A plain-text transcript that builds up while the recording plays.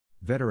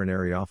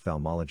Veterinary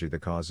Ophthalmology: the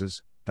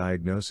causes,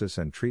 diagnosis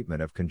and treatment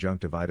of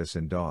conjunctivitis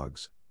in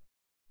dogs.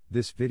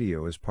 This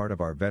video is part of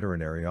our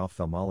Veterinary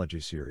Ophthalmology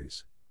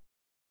series.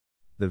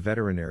 The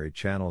veterinary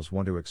channels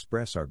want to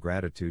express our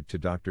gratitude to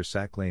Dr.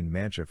 Saqlain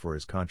Mancha for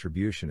his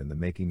contribution in the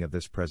making of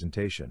this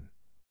presentation.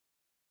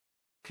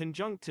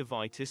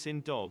 Conjunctivitis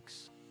in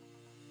dogs.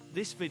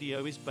 This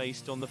video is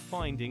based on the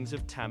findings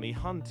of Tammy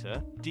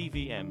Hunter,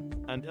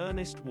 DVM, and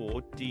Ernest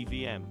Ward,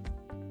 DVM.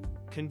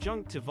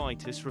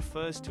 Conjunctivitis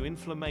refers to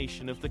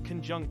inflammation of the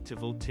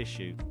conjunctival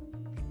tissue.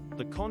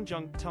 The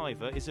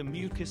conjunctiva is a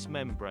mucous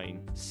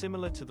membrane,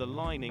 similar to the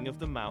lining of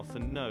the mouth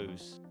and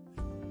nose.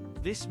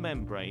 This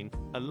membrane,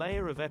 a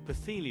layer of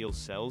epithelial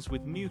cells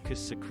with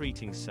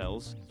mucus-secreting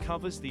cells,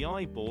 covers the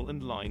eyeball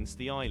and lines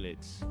the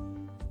eyelids.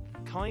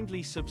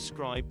 Kindly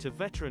subscribe to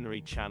Veterinary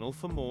Channel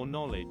for more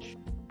knowledge.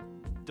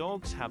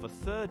 Dogs have a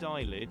third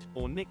eyelid,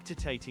 or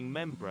nictitating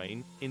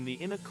membrane, in the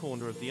inner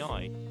corner of the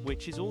eye,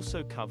 which is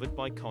also covered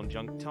by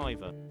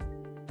conjunctiva.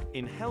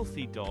 In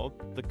healthy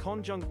dog, the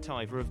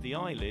conjunctiva of the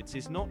eyelids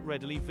is not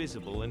readily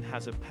visible and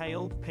has a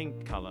pale,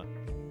 pink color.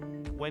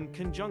 When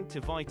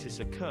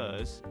conjunctivitis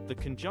occurs, the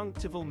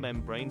conjunctival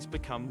membranes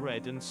become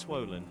red and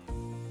swollen.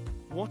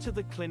 What are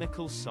the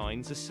clinical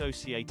signs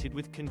associated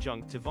with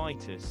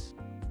conjunctivitis?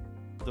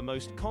 The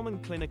most common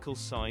clinical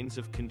signs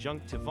of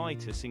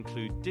conjunctivitis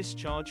include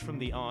discharge from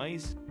the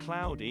eyes,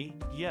 cloudy,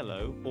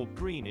 yellow, or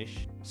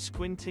greenish,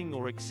 squinting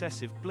or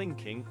excessive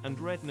blinking, and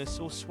redness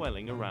or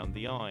swelling around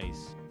the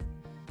eyes.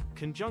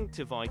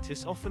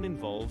 Conjunctivitis often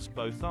involves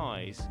both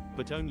eyes,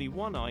 but only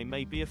one eye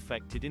may be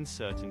affected in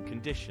certain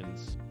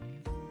conditions.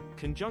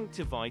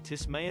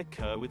 Conjunctivitis may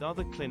occur with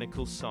other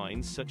clinical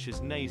signs such as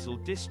nasal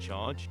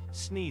discharge,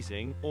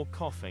 sneezing, or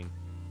coughing.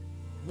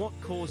 What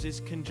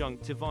causes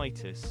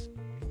conjunctivitis?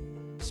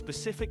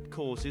 Specific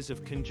causes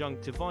of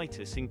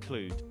conjunctivitis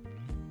include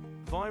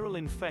viral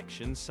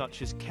infections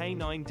such as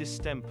canine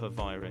distemper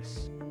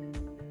virus,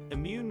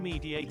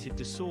 immune-mediated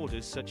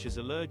disorders such as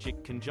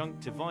allergic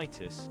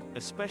conjunctivitis,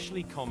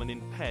 especially common in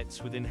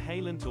pets with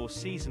inhalant or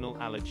seasonal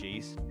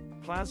allergies,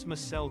 plasma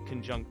cell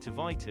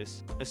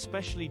conjunctivitis,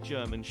 especially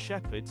German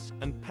Shepherds,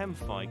 and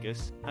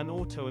pemphigus, an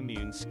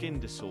autoimmune skin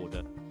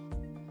disorder,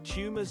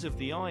 tumors of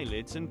the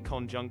eyelids and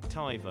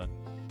conjunctiva,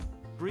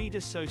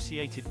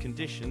 breed-associated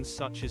conditions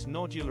such as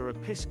nodular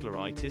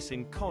episcleritis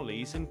in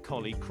collies and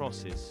collie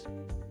crosses,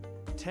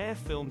 tear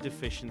film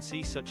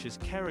deficiency such as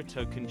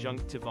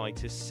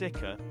keratoconjunctivitis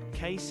sicca,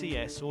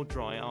 KCS or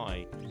dry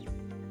eye,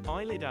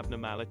 eyelid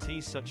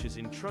abnormalities such as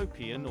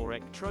entropion or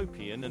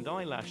ectropion, and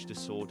eyelash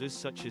disorders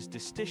such as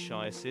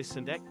distichiasis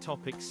and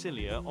ectopic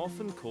cilia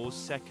often cause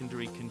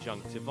secondary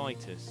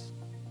conjunctivitis.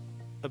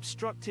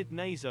 Obstructed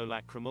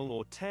nasolacrimal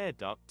or tear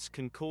ducts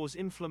can cause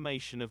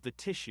inflammation of the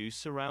tissues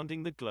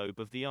surrounding the globe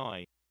of the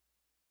eye.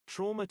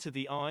 Trauma to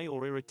the eye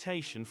or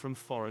irritation from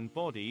foreign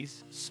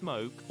bodies,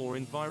 smoke, or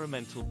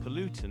environmental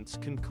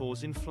pollutants can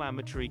cause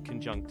inflammatory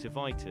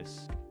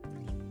conjunctivitis.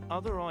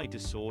 Other eye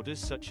disorders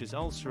such as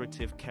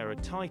ulcerative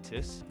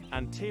keratitis,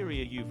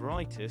 anterior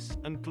uveitis,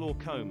 and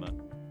glaucoma.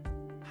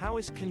 How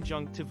is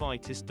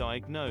conjunctivitis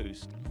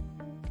diagnosed?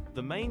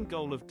 The main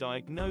goal of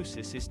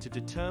diagnosis is to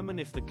determine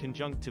if the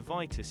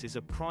conjunctivitis is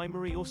a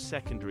primary or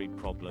secondary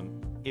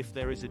problem, if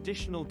there is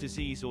additional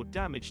disease or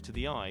damage to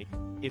the eye,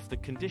 if the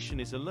condition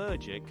is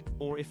allergic,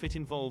 or if it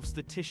involves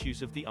the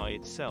tissues of the eye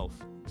itself,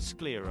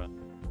 sclera.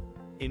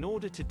 In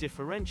order to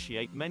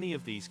differentiate many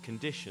of these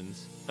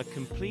conditions, a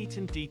complete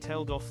and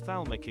detailed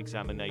ophthalmic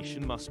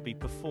examination must be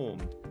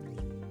performed.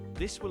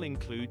 This will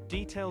include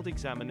detailed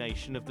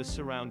examination of the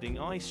surrounding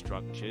eye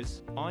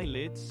structures,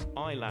 eyelids,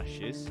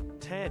 eyelashes,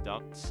 tear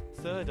ducts,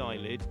 third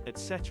eyelid,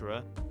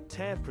 etc.,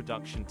 tear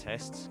production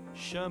tests,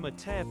 Schirmer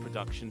tear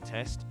production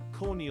test,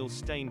 corneal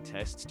stain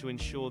tests to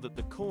ensure that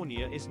the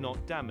cornea is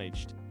not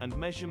damaged, and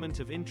measurement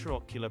of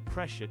intraocular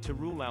pressure to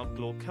rule out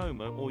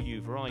glaucoma or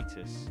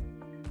uveitis.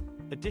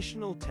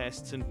 Additional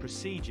tests and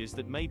procedures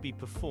that may be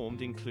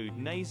performed include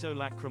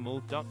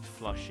nasolacrimal duct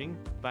flushing,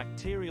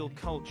 bacterial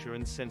culture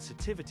and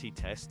sensitivity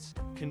tests,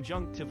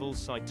 conjunctival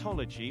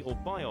cytology or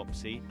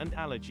biopsy, and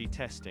allergy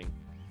testing.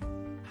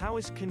 How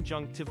is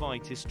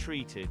conjunctivitis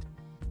treated?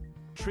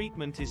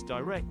 Treatment is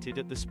directed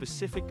at the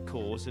specific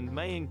cause and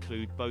may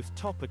include both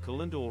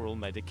topical and oral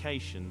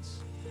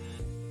medications.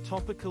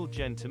 Topical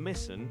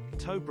gentamicin,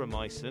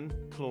 tobramycin,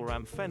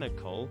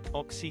 chloramphenicol,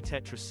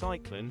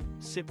 oxytetracycline,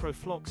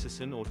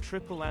 ciprofloxacin or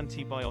triple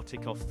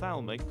antibiotic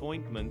ophthalmic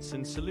ointments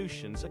and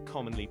solutions are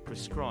commonly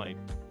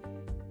prescribed.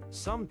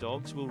 Some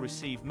dogs will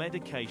receive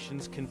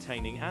medications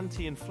containing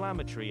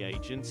anti-inflammatory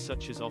agents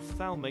such as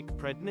ophthalmic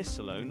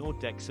prednisolone or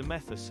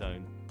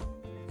dexamethasone.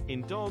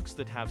 In dogs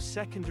that have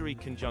secondary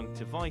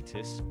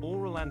conjunctivitis,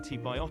 oral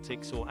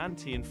antibiotics or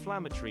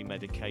anti-inflammatory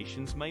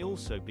medications may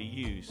also be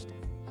used.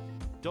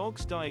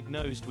 Dogs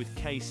diagnosed with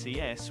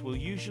KCS will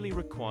usually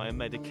require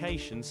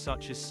medications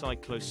such as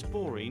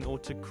cyclosporine or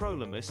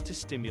tacrolimus to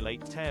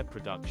stimulate tear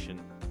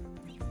production.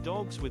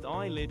 Dogs with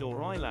eyelid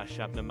or eyelash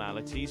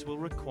abnormalities will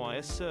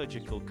require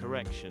surgical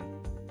correction.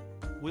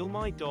 Will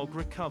my dog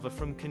recover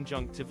from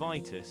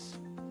conjunctivitis?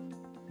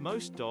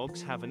 Most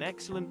dogs have an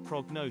excellent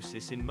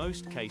prognosis in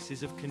most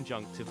cases of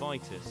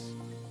conjunctivitis.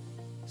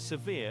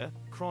 Severe,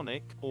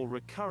 chronic, or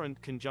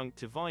recurrent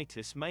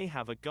conjunctivitis may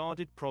have a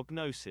guarded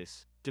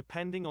prognosis,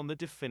 depending on the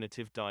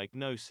definitive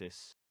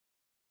diagnosis.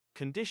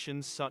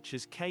 Conditions such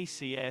as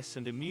KCS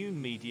and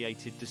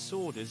immune-mediated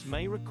disorders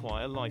may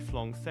require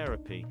lifelong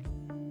therapy.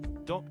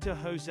 Dr.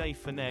 Jose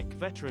Fenech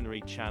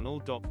Veterinary Channel,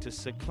 Dr.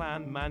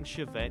 Saklan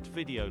Mancha Vet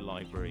Video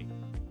Library.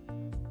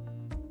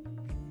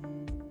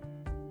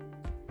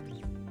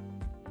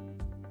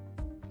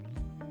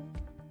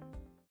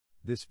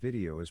 This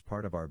video is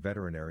part of our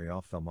Veterinary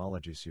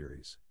Ophthalmology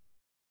series.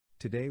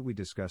 Today we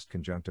discussed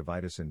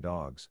conjunctivitis in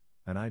dogs,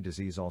 an eye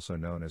disease also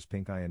known as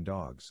pink eye in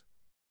dogs.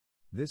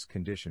 This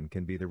condition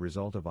can be the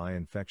result of eye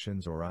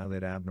infections or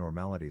eyelid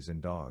abnormalities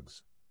in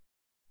dogs.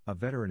 A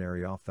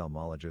veterinary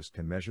ophthalmologist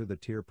can measure the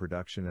tear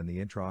production and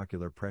the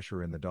intraocular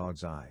pressure in the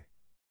dog's eye.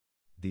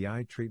 The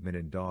eye treatment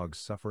in dogs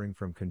suffering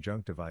from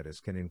conjunctivitis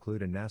can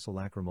include a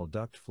nasolacrimal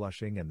duct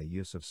flushing and the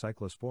use of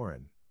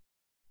cyclosporine.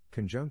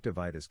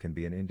 Conjunctivitis can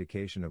be an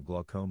indication of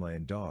glaucoma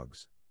in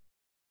dogs.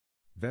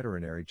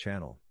 Veterinary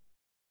Channel.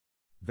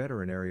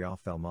 Veterinary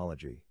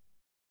Ophthalmology.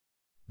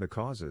 The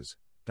causes,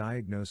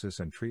 diagnosis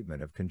and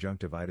treatment of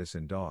conjunctivitis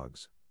in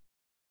dogs.